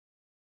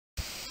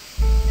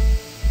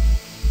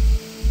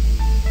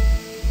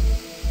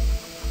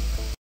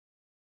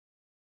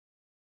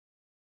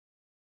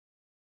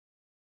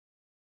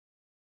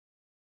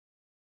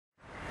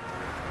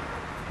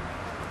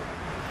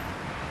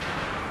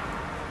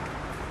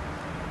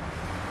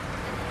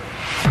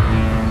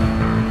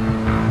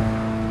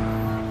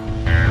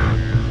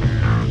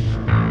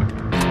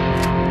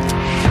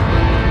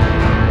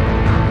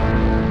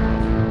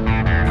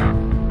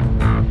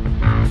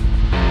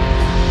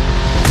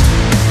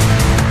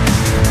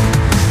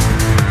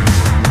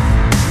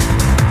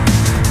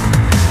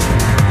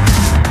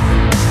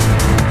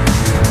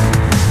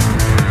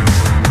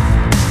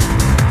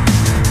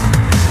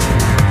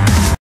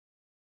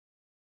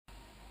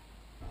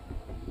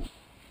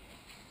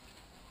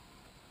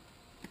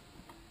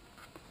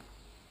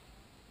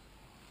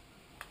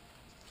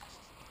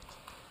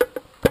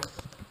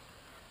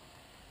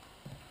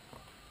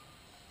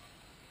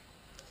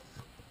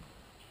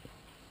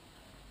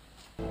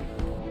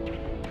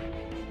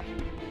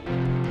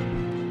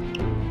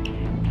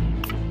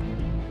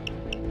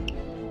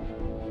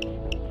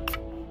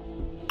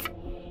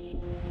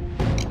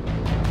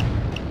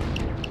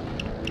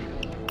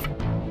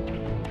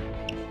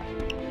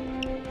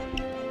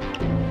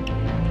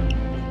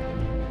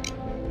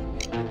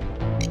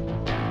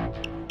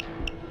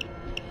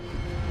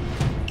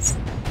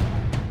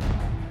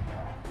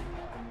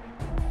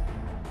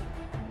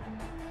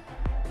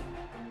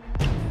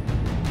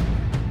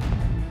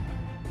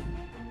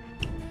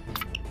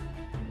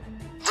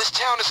This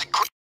town is a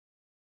great...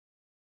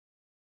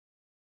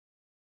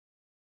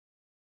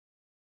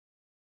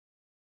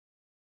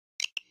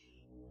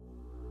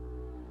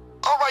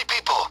 Alright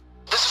people,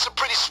 this is a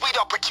pretty sweet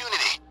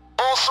opportunity.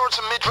 All sorts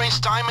of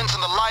mid-range diamonds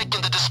and the like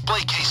in the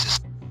display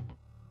cases.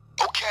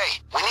 Okay,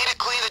 we need to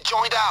clean the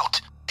joint out.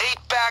 8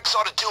 bags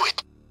ought to do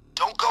it.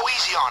 Don't go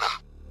easy on them.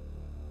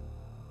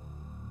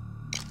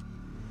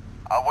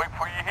 I'll wait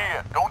for you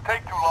here. Don't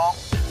take too long.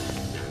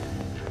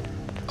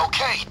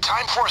 Okay,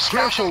 time for a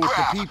smash and grab.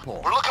 Careful with the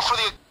people. We're looking for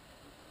the...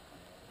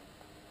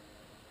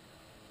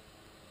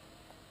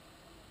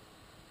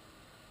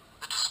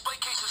 The display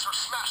cases are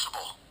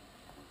smashable.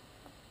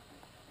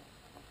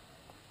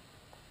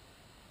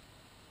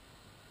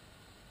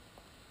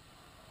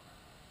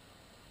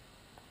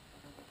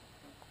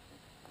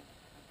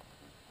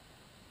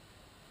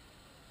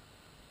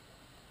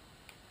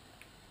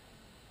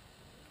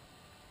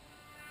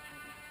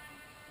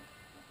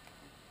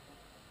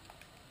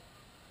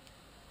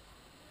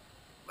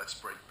 Let's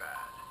break bad.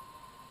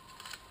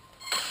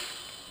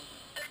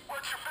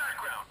 What's your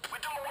background? We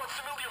don't want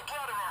civilian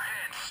blood on our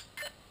hands.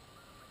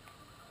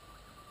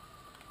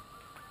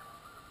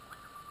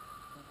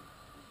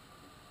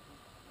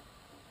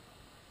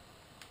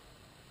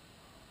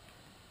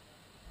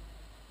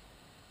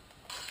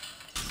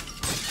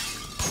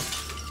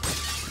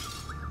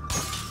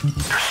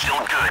 You're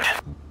still good.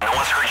 No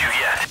one's hurt you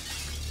yet.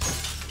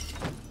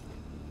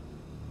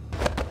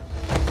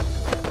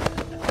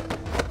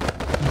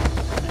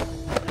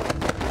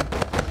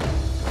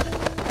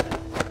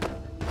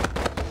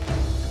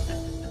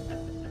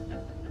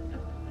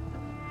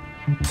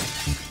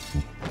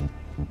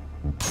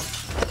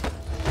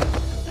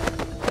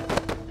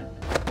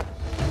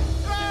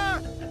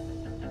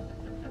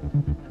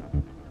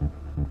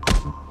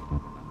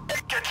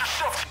 Get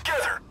yourself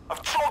together!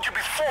 I've told you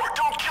before,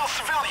 don't kill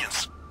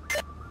civilians!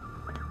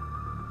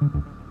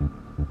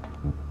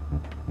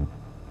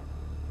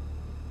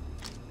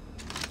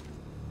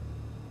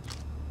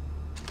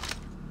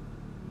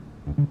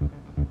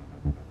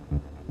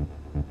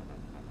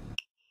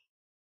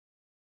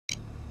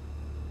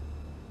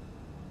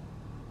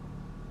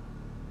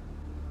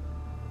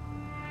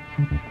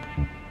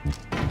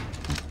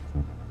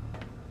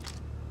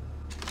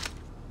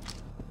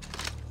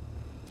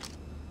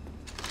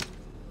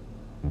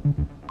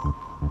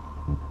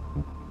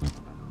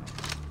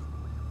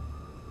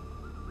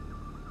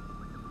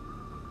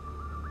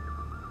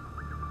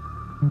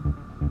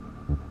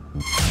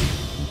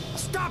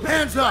 Stop!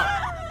 Hands up!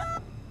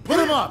 Put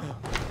them up!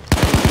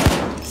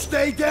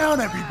 Stay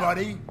down,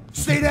 everybody!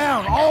 Stay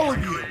down, all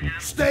of you!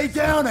 Stay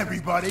down,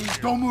 everybody!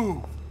 Don't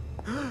move!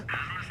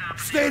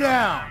 Stay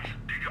down!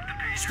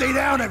 Stay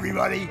down,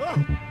 everybody!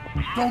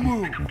 Don't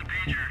move!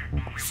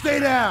 Stay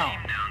down!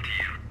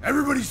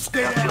 Everybody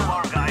stay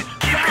down!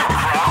 Keep your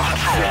crowd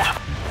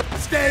controlled.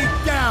 Stay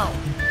down!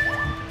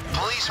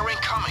 Police are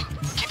incoming.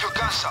 Keep your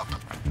guns up.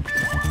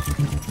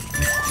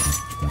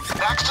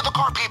 Backs to the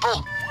car,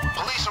 people.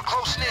 Police are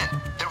closing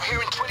in. They're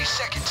here in 20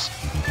 seconds.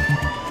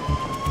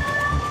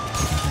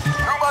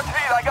 Through my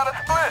teeth, I gotta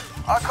split.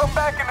 I'll come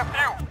back in a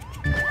few.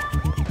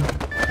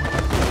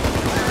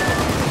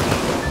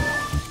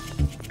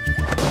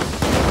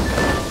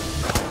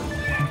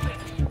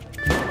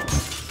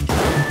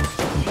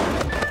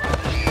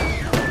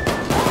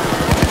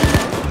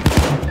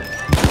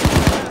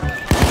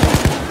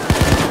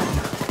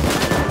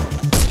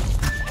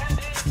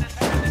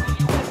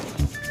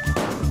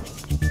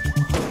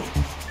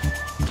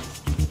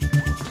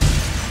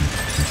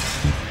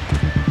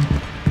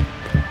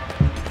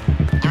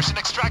 There's an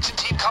extraction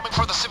team coming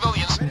for the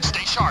civilians.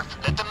 Stay sharp.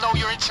 Let them know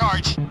you're in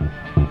charge.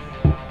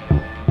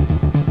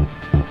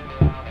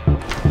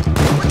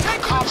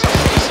 Cops are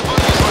shooting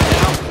civilians right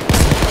now.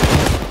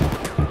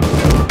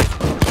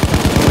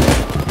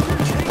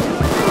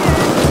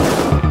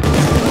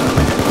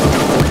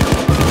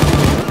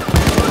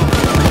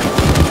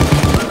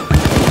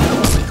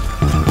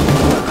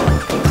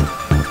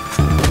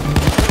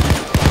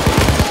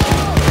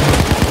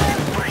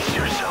 Brace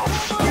yourself.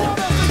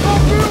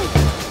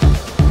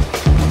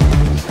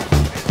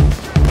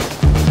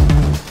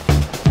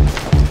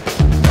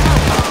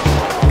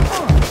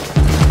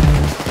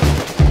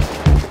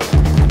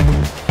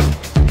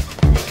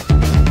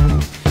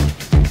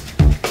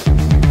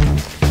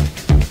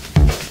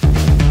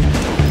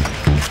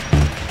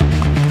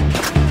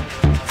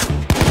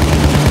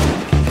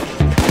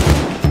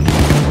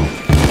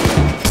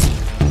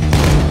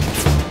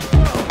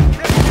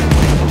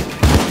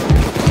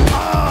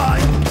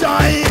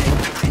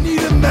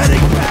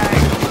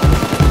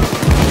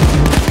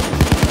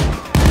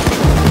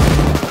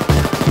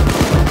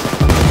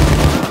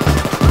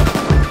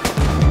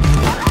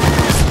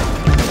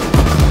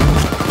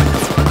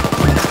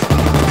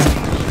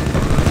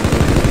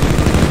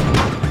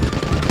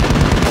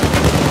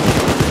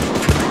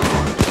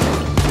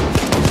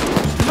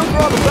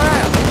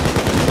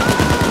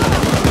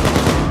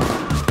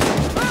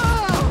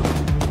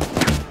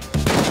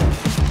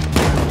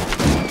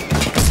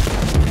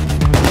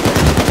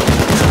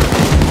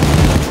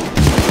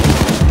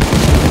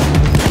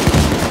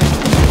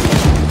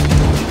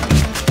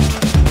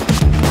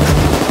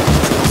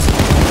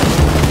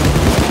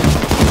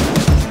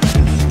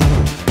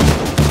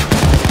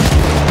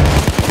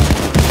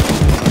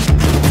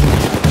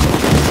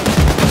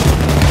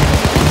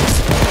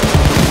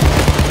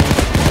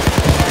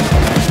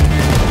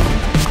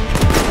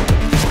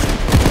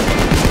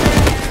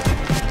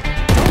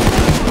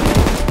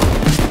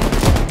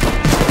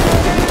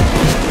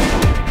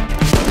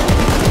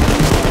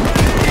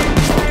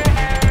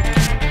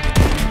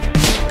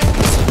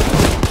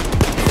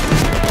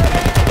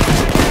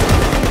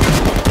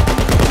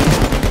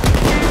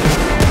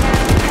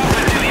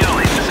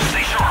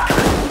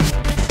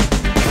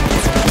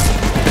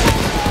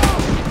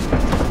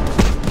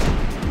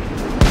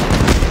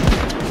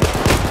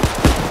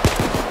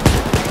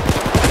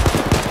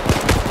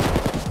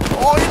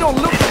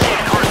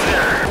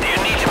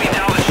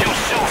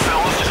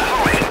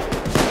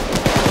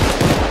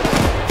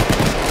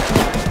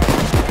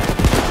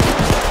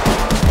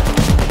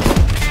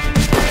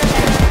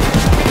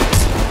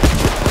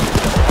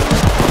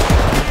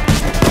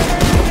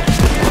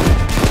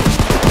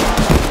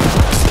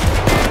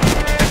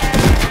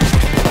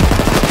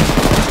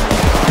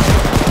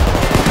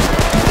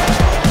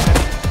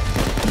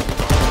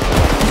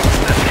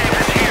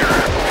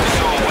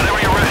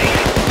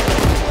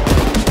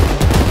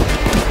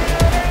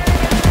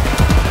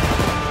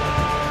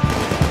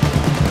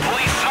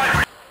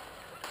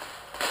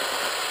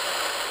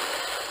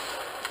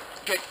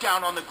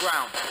 Down on the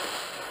ground.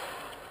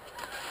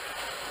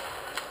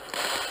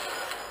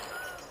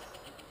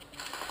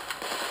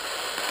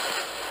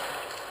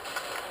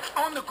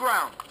 On the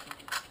ground.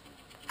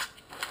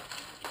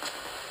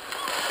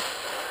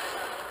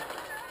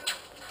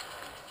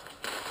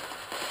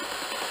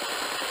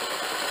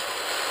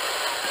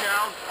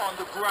 Down on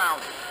the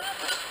ground.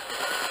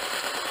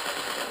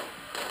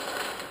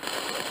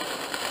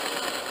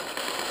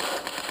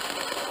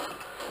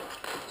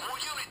 More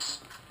units.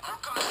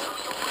 Work on some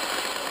of your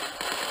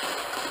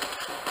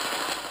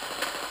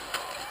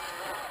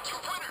You're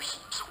winners,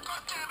 so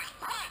goddammit,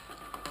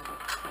 win!